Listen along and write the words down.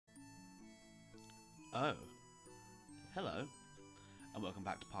Oh, hello, and welcome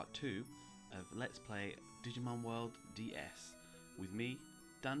back to part 2 of Let's Play Digimon World DS with me,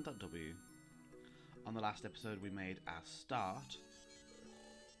 Dan.W. On the last episode we made our start.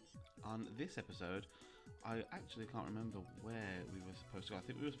 On this episode, I actually can't remember where we were supposed to go. I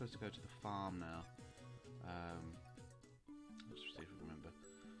think we were supposed to go to the farm now. Let's see if we remember.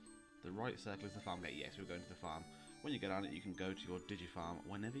 The right circle is the farm gate. Yes, we're going to the farm. When you get on it, you can go to your Digi-Farm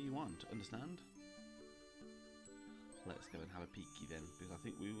whenever you want. Understand? Let's go and have a peeky then, because I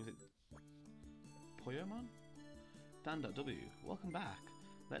think was it Poyomon? Dan.W, welcome back.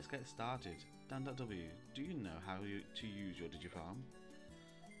 Let's get started. Dan.W, do you know how to use your Digi-Farm?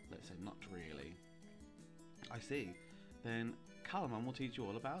 Let's say not really. I see. Then Calamon will teach you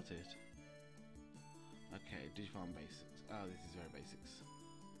all about it. Okay, Digi-Farm basics. Oh, this is very basics.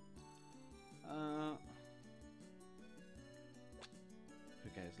 Who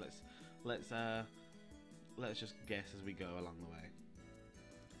cares? Let's just guess as we go along the way.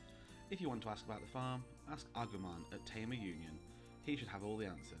 If you want to ask about the farm, ask Agumon at Tamer Union. He should have all the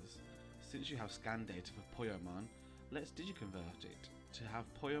answers. Since you have scan data for Poyomon, let's digiconvert it. To have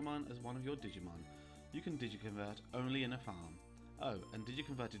Poyomon as one of your Digimon, you can digiconvert only in a farm. Oh, and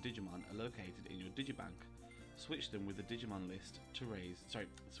digiconverted Digimon are located in your Digibank. Switch them with the Digimon list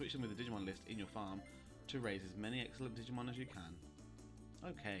in your farm to raise as many excellent Digimon as you can.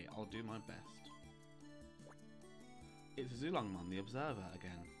 Okay, I'll do my best. It's Zulongmon the Observer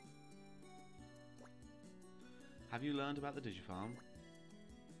again. Have you learned about the Digifarm?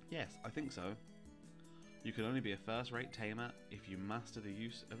 Yes, I think so. You can only be a first-rate tamer if you master the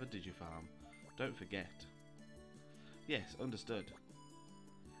use of a Digifarm. Don't forget. Yes, understood.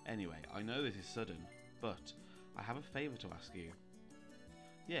 Anyway, I know this is sudden, but I have a favour to ask you.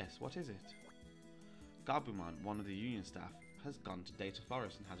 Yes, what is it? Gabumon, one of the Union staff, has gone to Data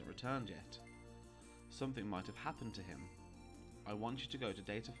Forest and hasn't returned yet. Something might have happened to him. I want you to go to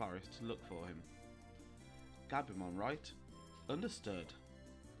Data Forest to look for him. Gabumon, right? Understood.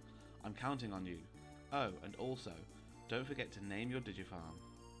 I'm counting on you. Oh, and also, don't forget to name your Digifarm.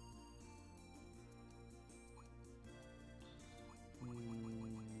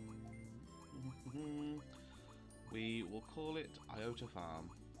 We will call it Iota Farm.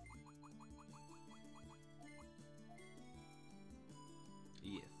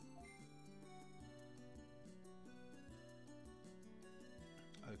 Yes.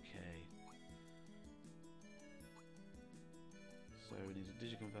 Okay. So we need to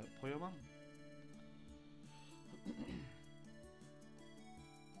digiconvert Poyomon.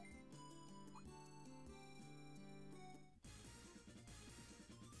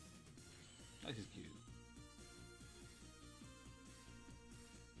 This is cute.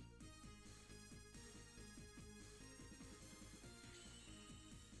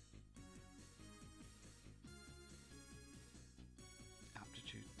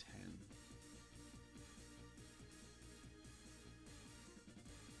 Aptitude 10.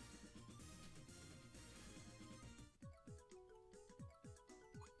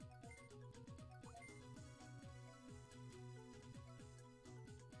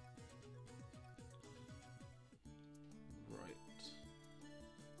 Right.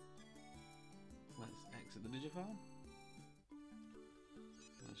 Let's exit the Digifarm.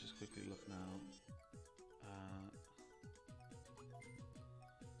 Let's just quickly look now.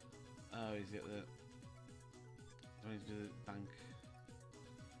 Oh, is it the... Do I need to do the bank?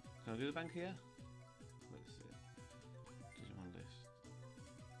 Can I do the bank here? Let's see. Digimon list.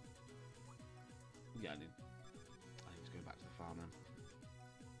 Yeah, I need to go back to the farm then.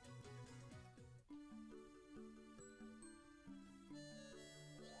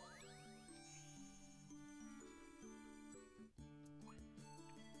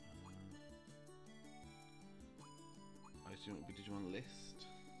 I assume it will be Digimon list.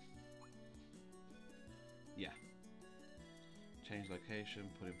 Yeah. Change location,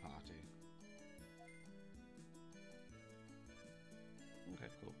 put in party. Okay,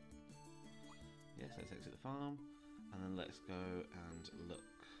 cool. Yes, let's exit the farm, and then let's go and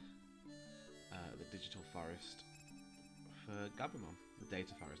look at the digital forest for Gabumon. The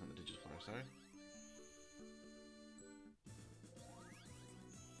data forest, not the digital forest, sorry.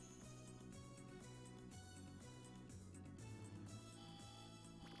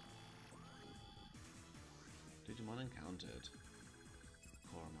 Digimon encountered.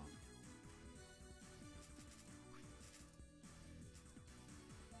 Koromon.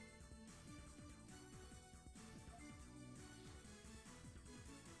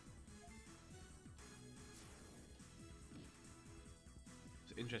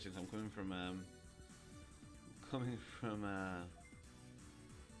 It's interesting. So I'm coming from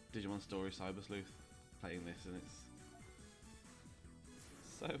Digimon Story Cyber Sleuth playing this, and it's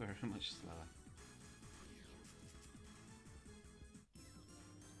so very much slower.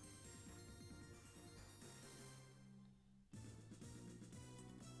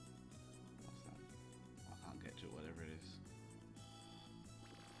 What's that? I can't get to it, whatever it is.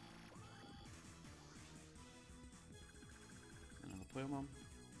 Another Pokemon.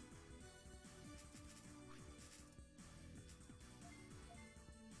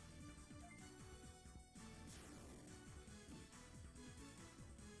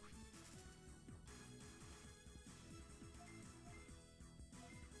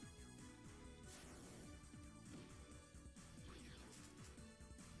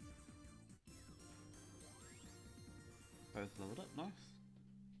 Both leveled up, nice.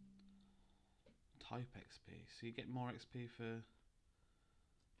 Type XP, so you get more XP for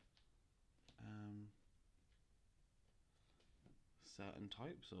certain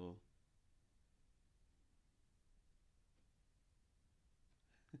types, or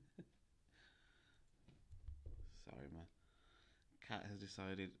sorry, my cat has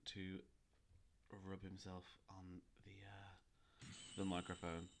decided to rub himself on the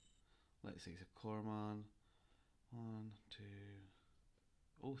microphone. Let's see, so Coromon. 1, 2,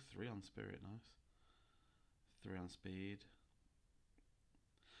 oh, 3 on Spirit, nice. 3 on Speed.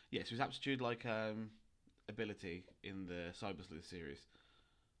 Yes, yeah, so his aptitude like ability in the Cyber Sleuth series.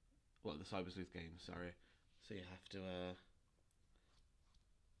 Well, the Cyber Sleuth game, sorry. So you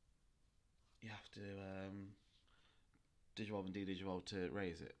have to Digivolve and de-Digivolve to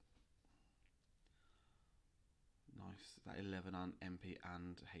raise it. Nice. That 11 on MP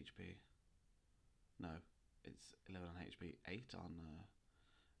and HP. No. It's 11 on HP, 8 on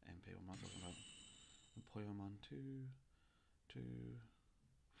MP. What am I talking about? And Pokemon 2,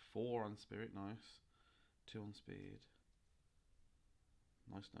 4 on Spirit, nice. 2 on Speed.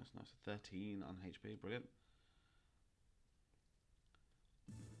 Nice, nice, nice. 13 on HP, brilliant.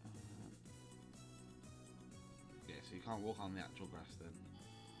 Yeah, so you can't walk on the actual grass then.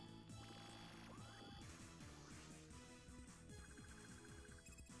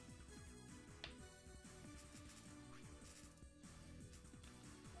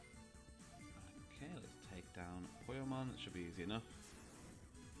 Okay, let's take down Pokemon. It should be easy enough.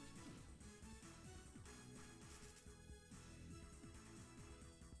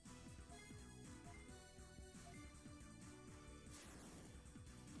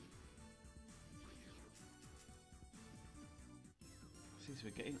 See, so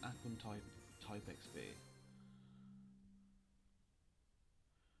we're getting Aquan type XP.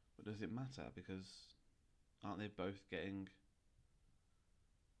 But does it matter? Because aren't they both getting...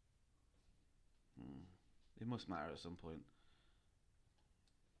 It must matter at some point.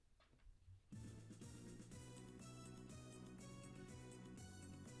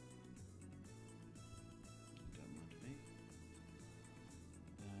 Don't mind me.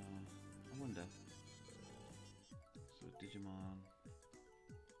 I wonder. So Digimon.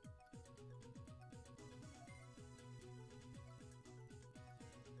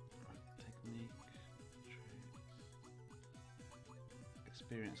 Technique. Traits.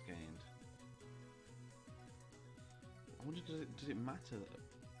 Experience gained. I wonder, does it matter?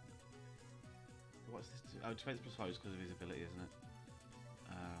 What's this? Oh, defense plus 5 is because of his ability, isn't it?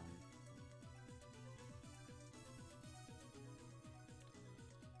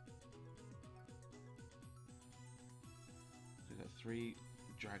 We've got 3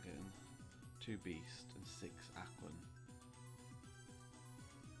 dragon, 2 beast, and 6 aquan.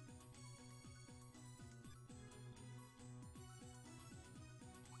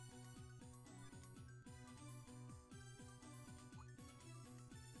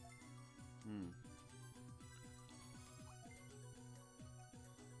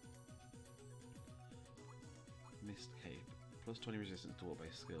 Mist Cape, plus 20 resistance to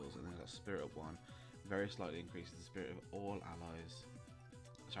war-based skills, and then got Spirit of 1, very slightly increases the spirit of all allies.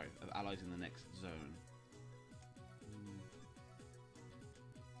 Sorry, of allies in the next zone.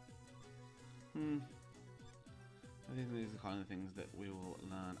 I think these are the kind of things that we will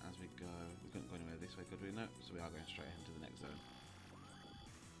learn as we go. We couldn't go anywhere this way, could we? No, so we are going straight into the next zone.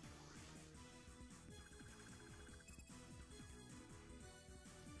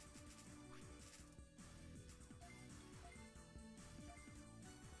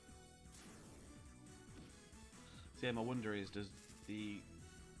 So yeah, my wonder is, does the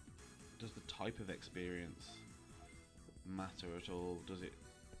type of experience matter at all? Do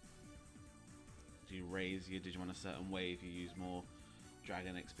you raise your Digimon a certain way if you use more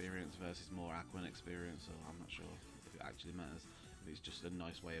Dragon experience versus more Aquan experience? Or I'm not sure if it actually matters. If it's just a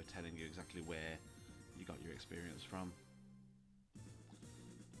nice way of telling you exactly where you got your experience from.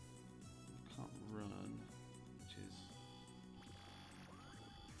 Can't run.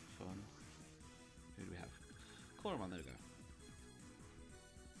 Coromon, there we go.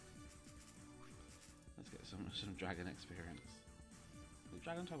 Let's get some dragon experience.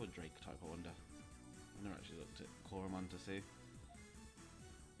 Dragon type or Drake type, I wonder. I've never actually looked at Coromon to see.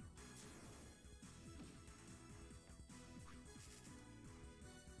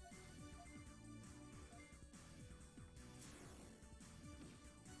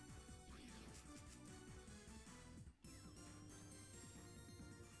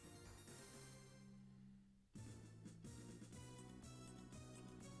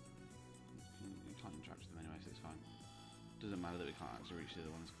 You can't interact with them anyway, so it's fine. Doesn't matter that we can't actually reach the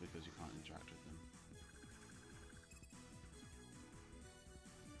other ones because you can't interact with them.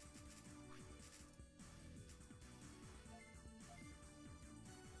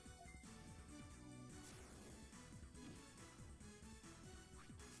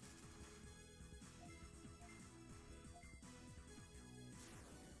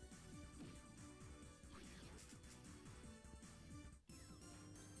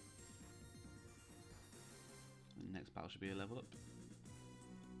 The next battle should be a level up.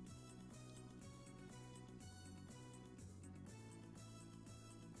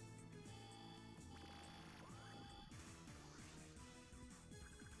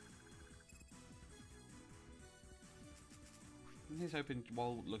 He's hoping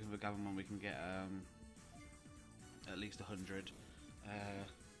while looking for Gabumon we can get at least 100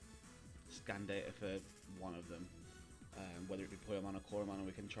 scan data for one of them, whether it be Poyomon or Coromon, and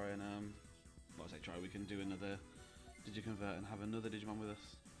we can try and well, I say try, we can do another Digiconvert and have another Digimon with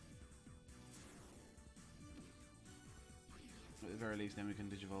us. At the very least then we can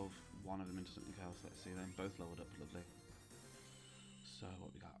Digivolve one of them into something else. Let's see, then both leveled up, lovely. So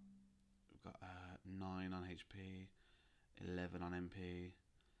what we got? We've got 9 on HP, 11 on MP,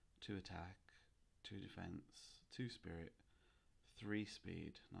 2 attack, 2 defense, 2 spirit, 3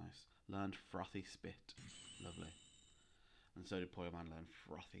 speed, nice. Learned Frothy Spit, lovely. And so did Poyomon learn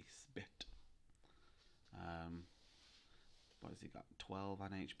Frothy Spit. What has he got? 12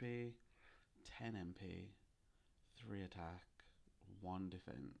 on HP, 10 MP, 3 attack, 1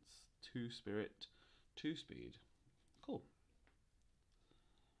 defense, 2 spirit, 2 speed. Cool.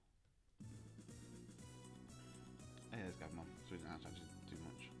 Hey, there's Gabumon, so we didn't have to actually do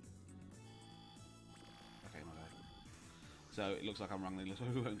much. Okay, my bad. So it looks like I'm wrong, it looks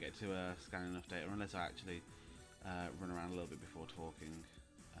like we won't get to scan enough data unless I actually run around a little bit before talking.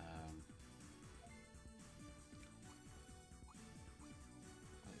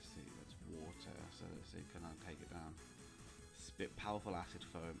 Let's see, that's water, so let's see, can I take it down? Spit powerful acid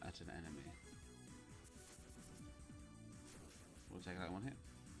foam at an enemy. We'll take that one hit.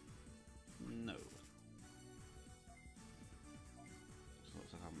 No.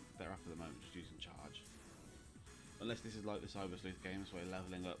 Looks like I'm better off at the moment just using charge. Unless this is like the Cyber Sleuth games where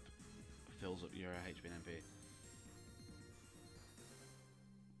leveling up fills up your HP and MP.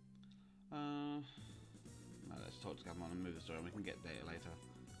 No, let's talk to Gabumon and move the story and we can get data later.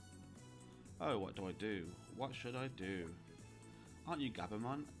 Oh, what do I do? What should I do? Aren't you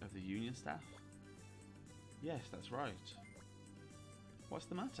Gabumon of the Union staff? Yes, that's right. What's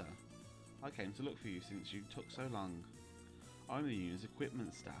the matter? I came to look for you since you took so long. I'm the Union's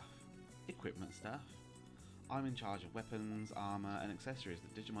equipment staff. Equipment staff? I'm in charge of weapons, armour and accessories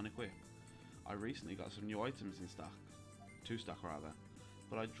that Digimon equip. I recently got some new items in stock. 2 stock rather.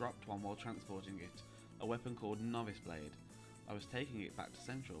 But I dropped one while transporting it. A weapon called Novice Blade. I was taking it back to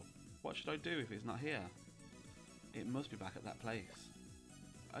Central. What should I do if it's not here? It must be back at that place.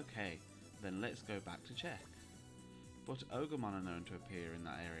 Okay, then let's go back to check. But Ogremon are known to appear in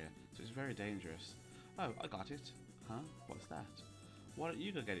that area, so it's very dangerous. Oh, I got it. Huh? What's that? Why don't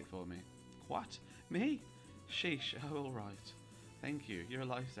you go get it for me? What? Me? Sheesh, oh alright. Thank you, you're a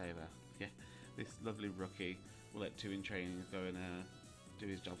lifesaver. Yeah, this lovely rookie will let 2 in training go and do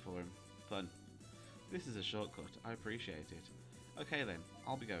his job for him. Fun. This is a shortcut, I appreciate it. Okay then,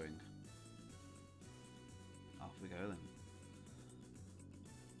 I'll be going. Off we go then.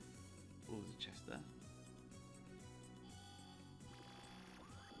 Oh, there's a chest there.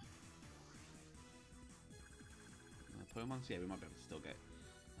 Poemon, so yeah, we might be able to still get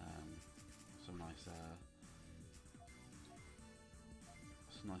some nice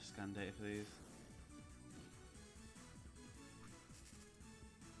scan data for these.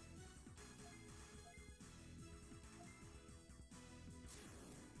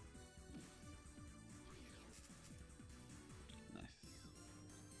 Nice.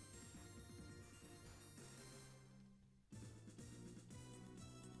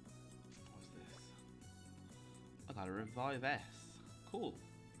 What's this? I got a Revive S. Cool.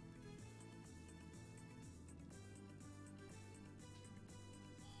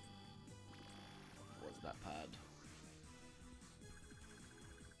 What's that pad?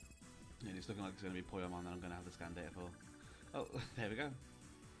 It's looking like it's going to be Poyomon that I'm going to have the scan data for. Oh, there we go.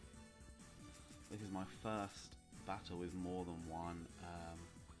 This is my first battle with more than one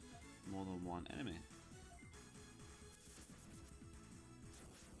enemy.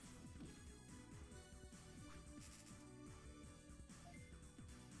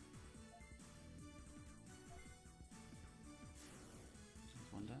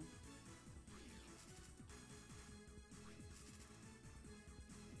 That's one down.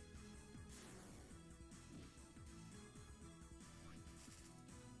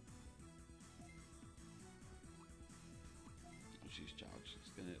 She's charged.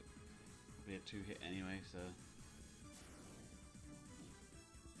 It's gonna be a 2-hit anyway, so.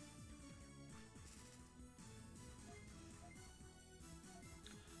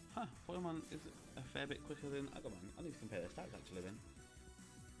 Huh, Poyomon is a fair bit quicker than Agumon. I need to compare their stats actually then.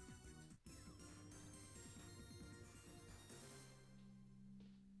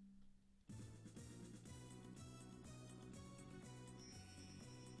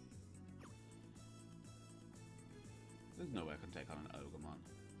 There's no way I can take on an Agumon.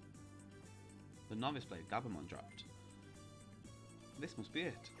 The Novice Blade Gabumon dropped. This must be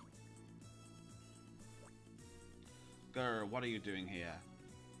it. Grr, what are you doing here?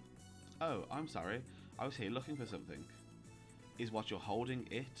 Oh, I'm sorry. I was here looking for something. Is what you're holding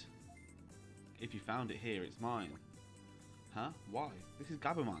it? If you found it here, it's mine. Huh? Why? This is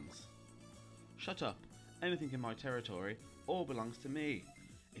Gabumon's. Shut up. Anything in my territory all belongs to me.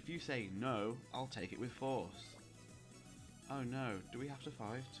 If you say no, I'll take it with force. Oh no, do we have to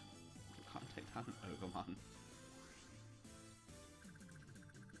fight? I can't take down an Agumon.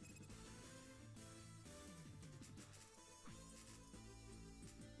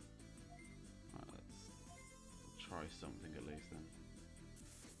 Right, let's try something at least then.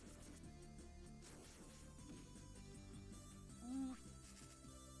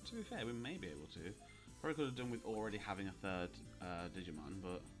 To be fair, we may be able to. Probably could have done with already having a third Digimon,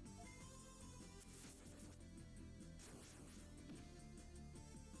 but...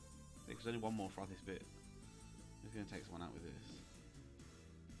 There's only one more Frothy Spit. It's going to take someone out with this.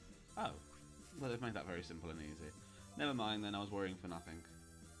 Oh. Well, they've made that very simple and easy. Never mind then, I was worrying for nothing.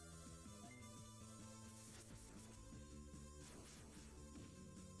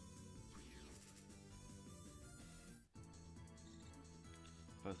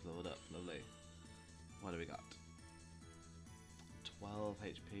 Both leveled up, lovely. What do we got? 12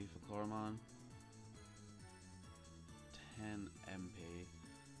 HP for Koromon. 10 MP.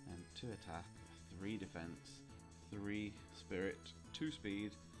 And 2 attack, 3 defense, 3 spirit, 2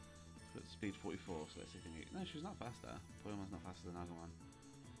 speed, but speed 44, so let's see if we can get... No, she's not faster. Poyomon's not faster than Agumon.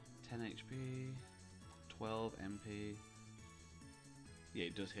 10 HP, 12 MP. Yeah,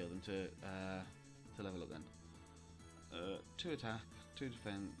 it does heal them to level up then. 2 attack, 2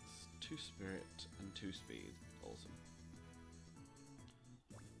 defense, 2 spirit, and 2 speed. Awesome.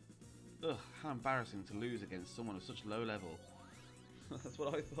 Ugh, how embarrassing to lose against someone of such low level. That's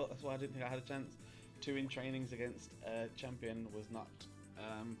what I thought. That's why I didn't think I had a chance. 2 in trainings against champion was not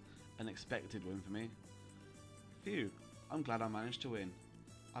an expected win for me. Phew, I'm glad I managed to win.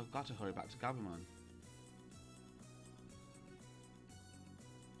 I've got to hurry back to Gabumon.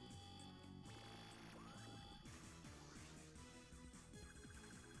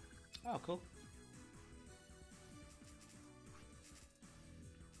 Oh, cool.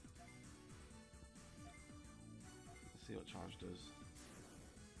 Let's see what charge does.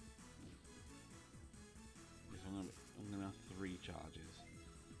 I'm gonna have 3 charges.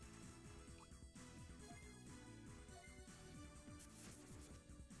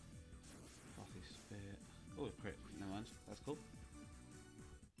 Frothy Spit. Oh, crit. Never mind. That's cool.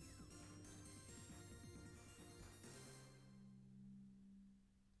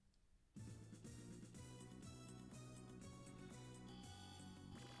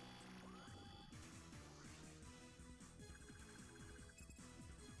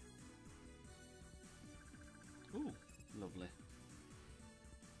 Ooh, lovely.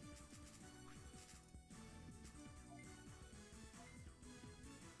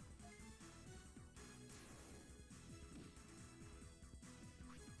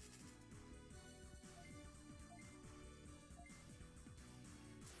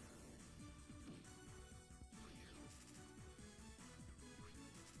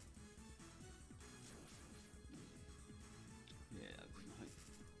 Yeah, that's nice.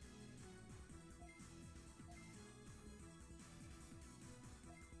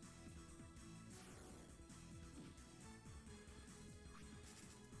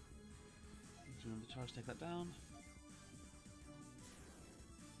 Do you want the charge? Take that down.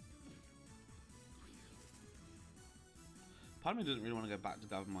 Part of me doesn't really want to go back to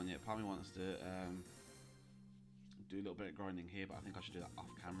Gabumon yet. Part of me wants to do a little bit of grinding here, but I think I should do that off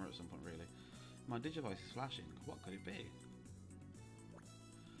camera at some point, really. My Digivoice is flashing. What could it be?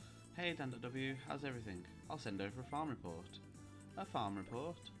 Hey Dan.W, how's everything? I'll send over a farm report. A farm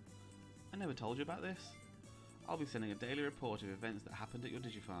report? I never told you about this. I'll be sending a daily report of events that happened at your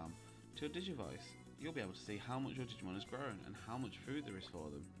Digi-Farm to your Digivoice. You'll be able to see how much your Digimon has grown and how much food there is for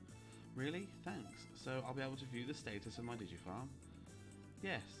them. Really? Thanks. So I'll be able to view the status of my Digi-Farm?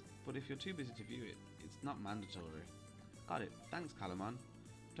 Yes, but if you're too busy to view it, it's not mandatory. Got it. Thanks, Calamon.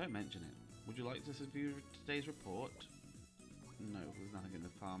 Don't mention it. Would you like to view today's report? No, there's nothing in the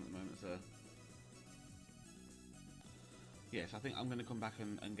farm at the moment, sir. Yes, I think I'm going to come back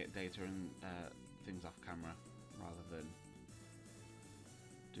and get data and things off camera rather than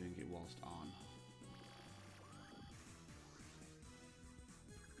doing it whilst on.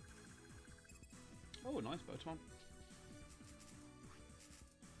 Oh, nice Botamon.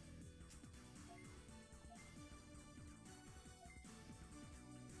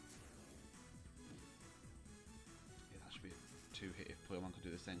 Yeah, that should be a 2-hit if Poyamon could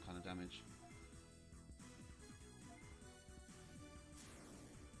do the same kind of damage.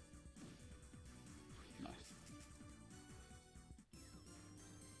 Nice.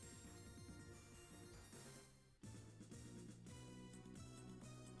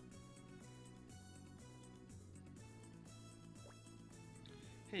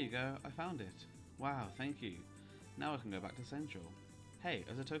 Here you go, I found it. Wow, thank you. Now I can go back to Central. Hey,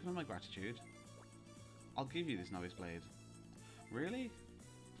 as a token of my gratitude, I'll give you this Novice Blade. Really?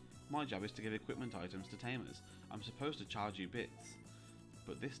 My job is to give equipment items to tamers. I'm supposed to charge you bits,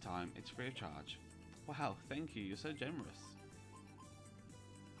 but this time it's free of charge. Wow, thank you, you're so generous.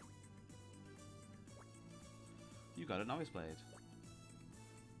 You got a Novice Blade.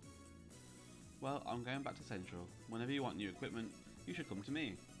 Well, I'm going back to Central. Whenever you want new equipment, you should come to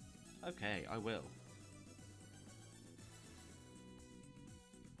me. Okay, I will.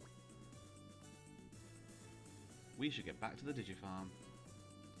 We should get back to the Digi-Farm.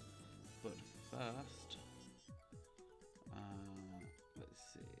 But first, let's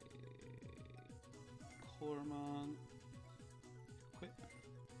see. Coromon. Equip.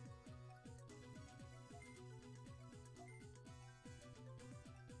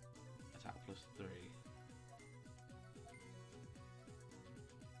 Attack +3.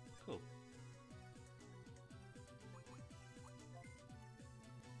 Cool.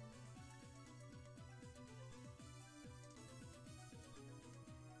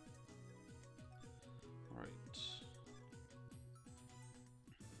 Right.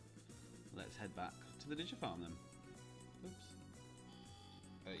 Let's head back to the Digi-Farm then. Oops.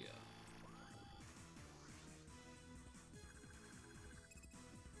 Oh yeah.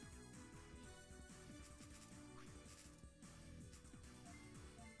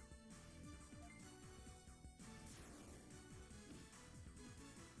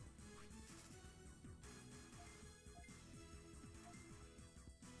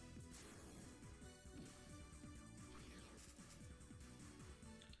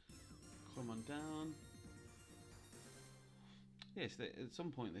 Come on down. Yes, at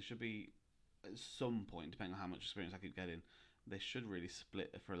some point there should be, at some point, depending on how much experience I keep getting, they should really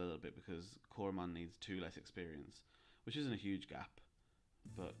split for a little bit because Coromon needs 2 less experience, which isn't a huge gap,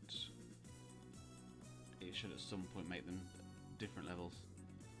 but it should at some point make them different levels.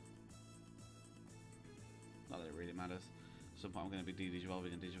 Not that it really matters. At some point I'm going to be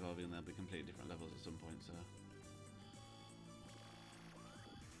Digivolving and Digivolving and they'll be completely different levels at some point, so...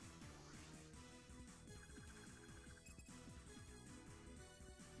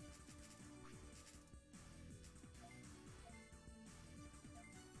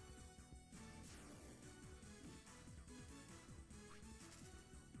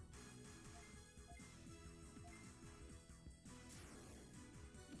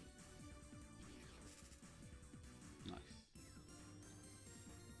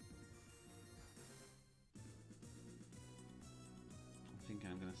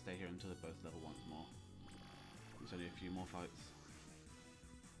 I'm going to stay here until they're both level 1s more. There's only a few more fights.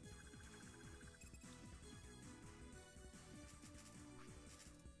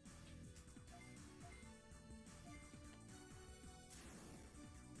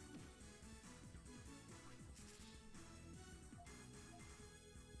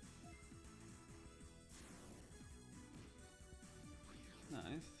 Nice.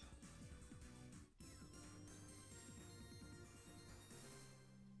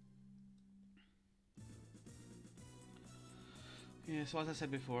 Yeah, so as I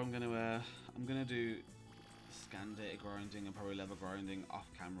said before, I'm gonna do scan data grinding and probably level grinding off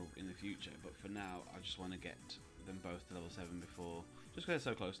camera in the future. But for now, I just want to get them both to level 7 before, just because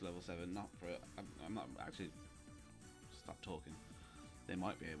they're so close to level 7. Not for I'm not actually. Stop talking. They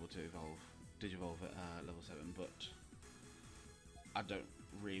might be able to digivolve at level 7, but I don't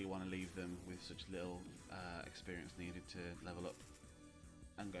really want to leave them with such little experience needed to level up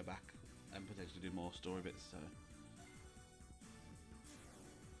and go back and potentially do more story bits. So.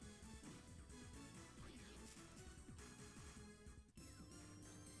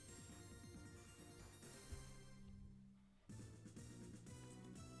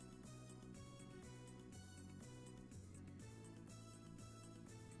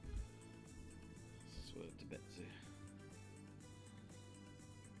 Word to Betsy.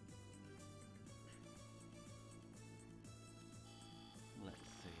 Let's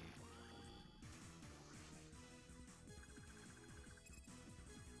see.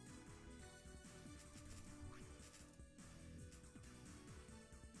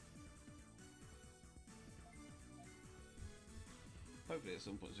 Hopefully at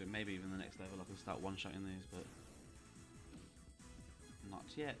some point soon, maybe even the next level I can start one-shotting these, but not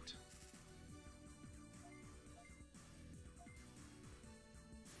yet.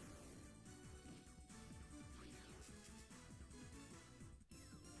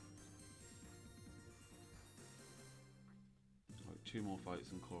 Like 2 more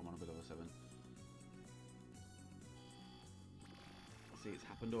fights and Coromon will be level 7. See, it's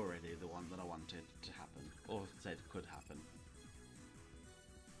happened already, the one that I wanted to happen, or said could happen.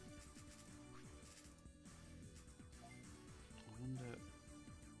 I wonder...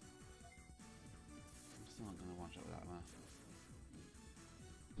 I'm still not going to one-shot with that, am I?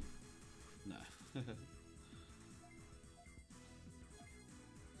 No.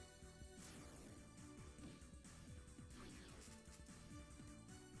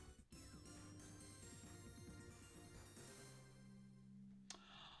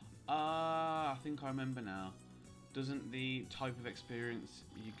 I think I remember now. Doesn't the type of experience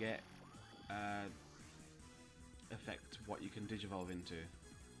you get affect what you can digivolve into?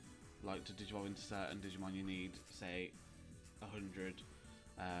 Like, to digivolve into certain Digimon you need, say, 100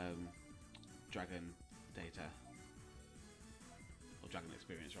 dragon data. Or dragon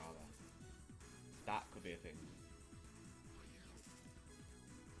experience, rather. That could be a thing.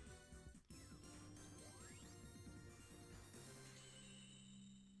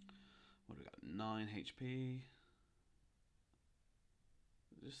 What do we got? 9 HP.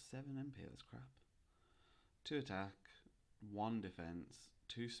 Just 7 MP, that's crap. 2 attack, 1 defense,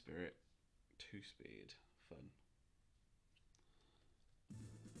 2 spirit, 2 speed. Fun.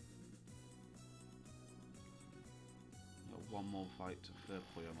 Got 1 more fight for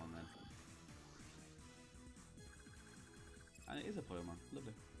Poyomon then. And it is a Poyomon.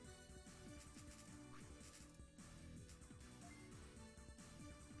 Lovely.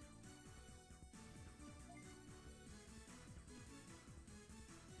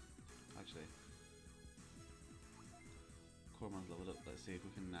 Actually, Coromon's leveled up. Let's see if we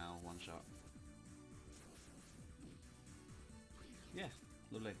can now one-shot. Yeah,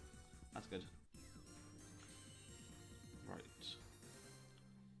 lovely. That's good. Right.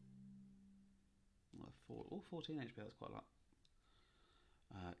 Well, 14 HP, that's quite a lot.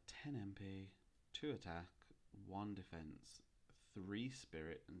 10 MP, 2 attack, 1 defense, 3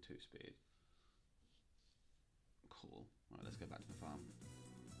 spirit, and 2 speed. Cool. Right, let's go back to the farm.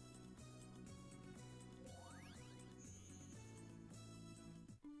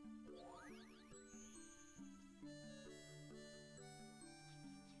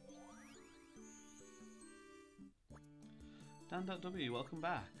 Dan.W, welcome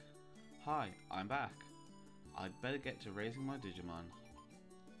back. Hi, I'm back. I'd better get to raising my Digimon.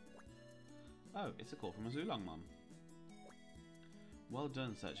 Oh, it's a call from a Zulong-mon. Well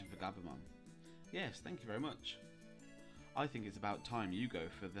done searching for Gabumon. Yes, thank you very much. I think it's about time you go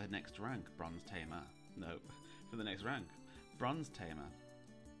for the next rank, Bronze Tamer. No, for the next rank, Bronze Tamer.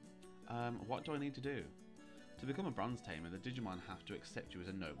 What do I need to do? To become a Bronze Tamer, the Digimon have to accept you as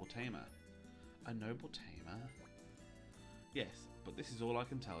a Noble Tamer. A Noble Tamer? Yes, but this is all I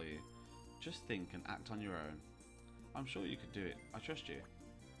can tell you. Just think and act on your own. I'm sure you could do it. I trust you.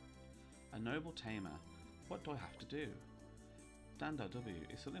 A Noble Tamer? What do I have to do? Dan.W,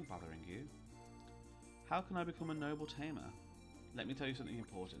 is something bothering you? How can I become a Noble Tamer? Let me tell you something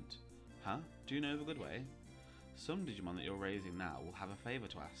important. Huh? Do you know of a good way? Some Digimon that you're raising now will have a favour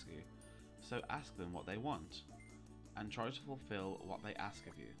to ask you, so ask them what they want, and try to fulfill what they ask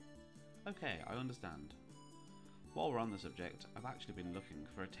of you. Okay, I understand. While we're on the subject, I've actually been looking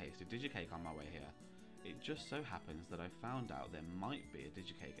for a tasty Digicake on my way here. It just so happens that I found out there might be a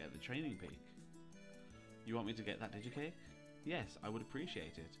Digicake at the training peak. You want me to get that Digicake? Yes, I would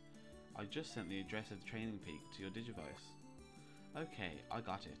appreciate it. I just sent the address of the training peak to your Digivice. Okay, I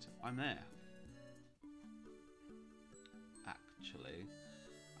got it. I'm there. Actually,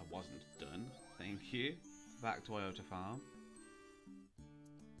 I wasn't done. Thank you. Back to Iota Farm.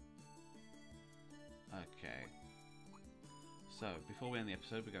 Okay. So, before we end the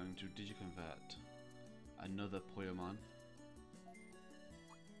episode, we're going to Digiconvert another Poyomon.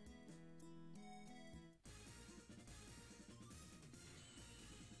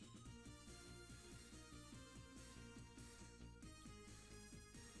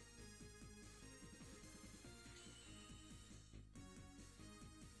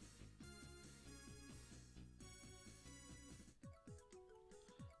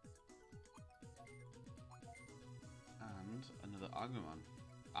 Another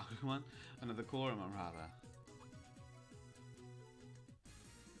Agumon? Another Koromon rather.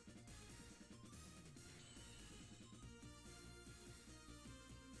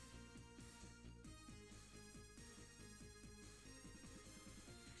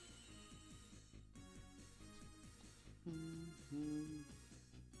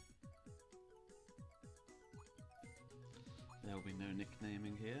 There will be no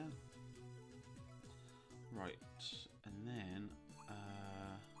nicknaming here. Right, and then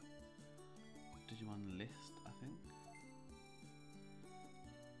Digimon list, I think.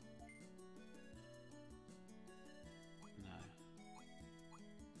 No.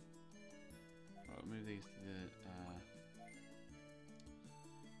 Right, we'll move these to the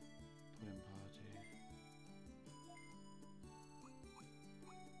Pudding Party.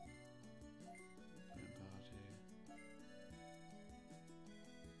 Pudding Party.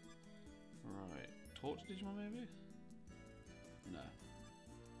 Right, Torch Digimon maybe? No.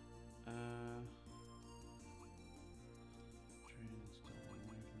 Training style,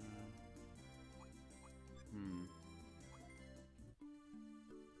 no.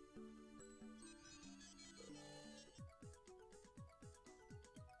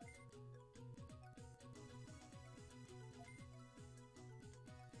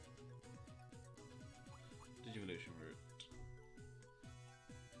 Digivolution route.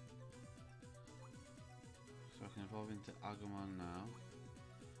 So I can evolve into Agumon now.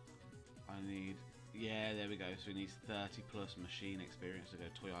 I need, yeah, there we go. So we need 30 plus machine experience to go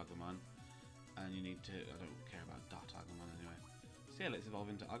Toy Agumon, and you need to, I don't care about Dot Agumon anyway. So yeah, let's evolve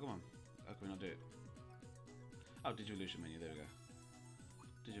into Agumon. How can we not do it? Oh, Digivolution menu, there we go.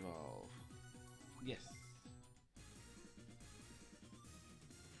 Digivolve. Yes.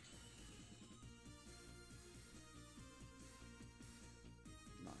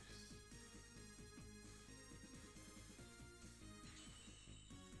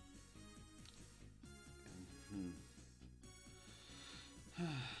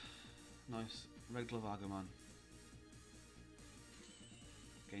 Nice. Red Glove Agumon.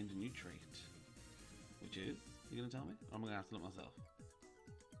 Gained a new trait. Which is? You gonna tell me? Or am I gonna have to look myself?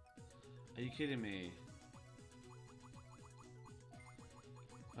 Are you kidding me?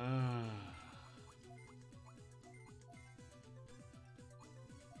 So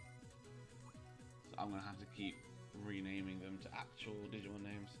I'm gonna have to keep renaming them to actual Digimon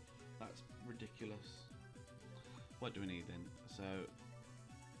names. That's ridiculous. What do we need then? So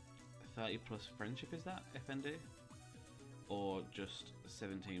 30 plus friendship, is that FND? Or just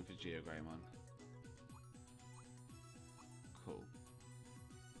 17 for Geogreymon? Cool.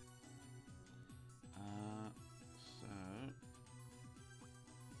 So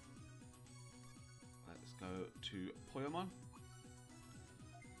let's go to Poyomon.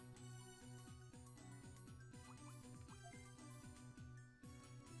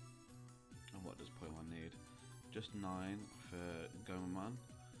 And what does Poyomon need? Just 9 for Gomamon,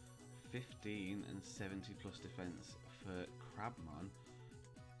 15 and 70 plus defense for Crabmon,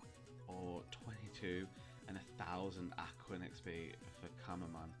 or 22 and 1000 Aquan XP for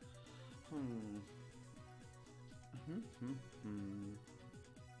Kamamon.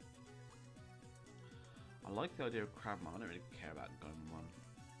 I like the idea of Crabmon. I don't really care about Gomamon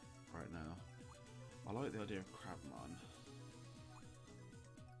right now. I like the idea of Crabmon.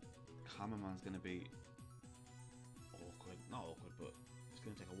 Kamamon's going to be awkward. Not awkward, but it's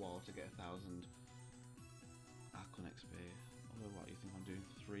going to take a while to get 1000 Aquan XP. Although, what, you think I'm doing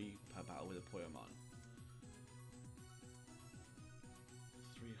 3 per battle with a Poyomon?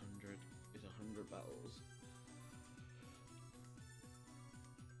 300 is 100 battles.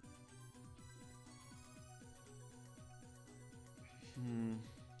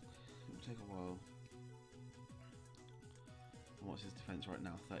 It will take a while. And what's his defense right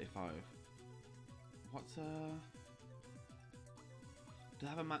now? 35. What's do they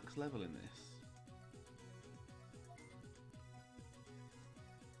have a max level in this?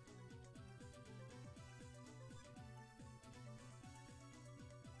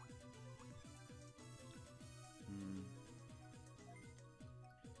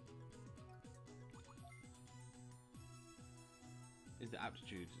 Is the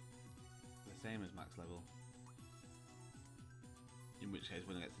aptitude the same as max level? In which case,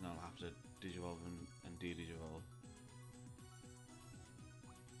 when I get to 9, I'll have to Digivolve and de-Digivolve.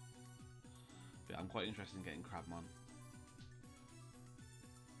 But I'm quite interested in getting Crabmon.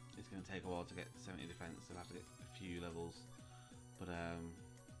 It's going to take a while to get 70 defense. I'll have to get a few levels. But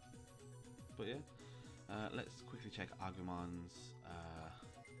yeah. Let's quickly check Agumon's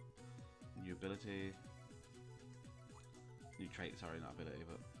new ability. New trait, sorry, not ability,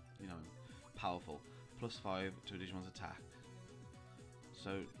 but you know, powerful. +5 to a Digimon's attack.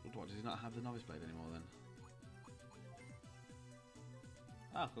 So, what, does he not have the Novice Blade anymore then?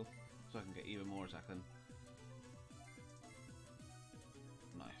 Ah, cool. So I can get even more attack then.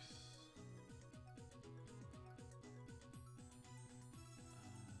 Nice.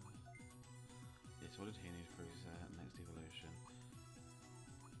 Yes, what did he need for his next evolution?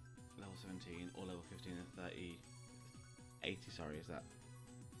 Level 17 or level 15 and 30. 80, sorry, is that?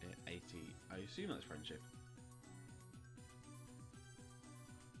 80. I assume that's friendship.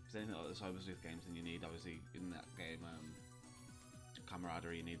 If there's anything like the Cyber Sleuth games, then you need, obviously, in that game,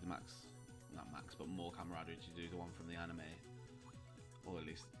 camaraderie. You need the max, not max, but more camaraderie to do the one from the anime, or at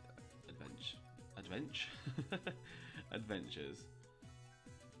least adventures.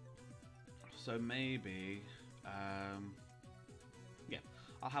 So maybe, yeah,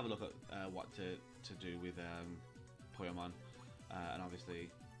 I'll have a look at what to do with Poyomon, and obviously,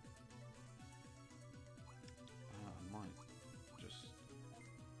 I might just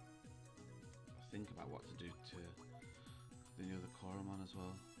think about what to do to the other Koromon as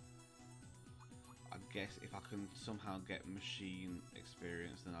well. I guess if I can somehow get machine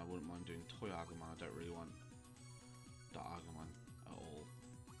experience, then I wouldn't mind doing Toy Agumon. I don't really want Dot Agumon at all.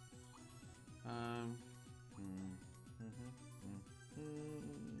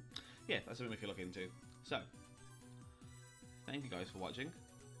 Yeah, that's something we could look into. So, thank you guys for watching.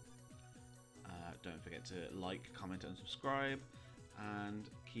 Don't forget to like, comment and subscribe, and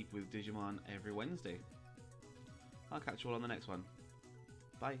keep with Digimon every Wednesday. I'll catch you all on the next one.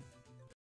 Bye.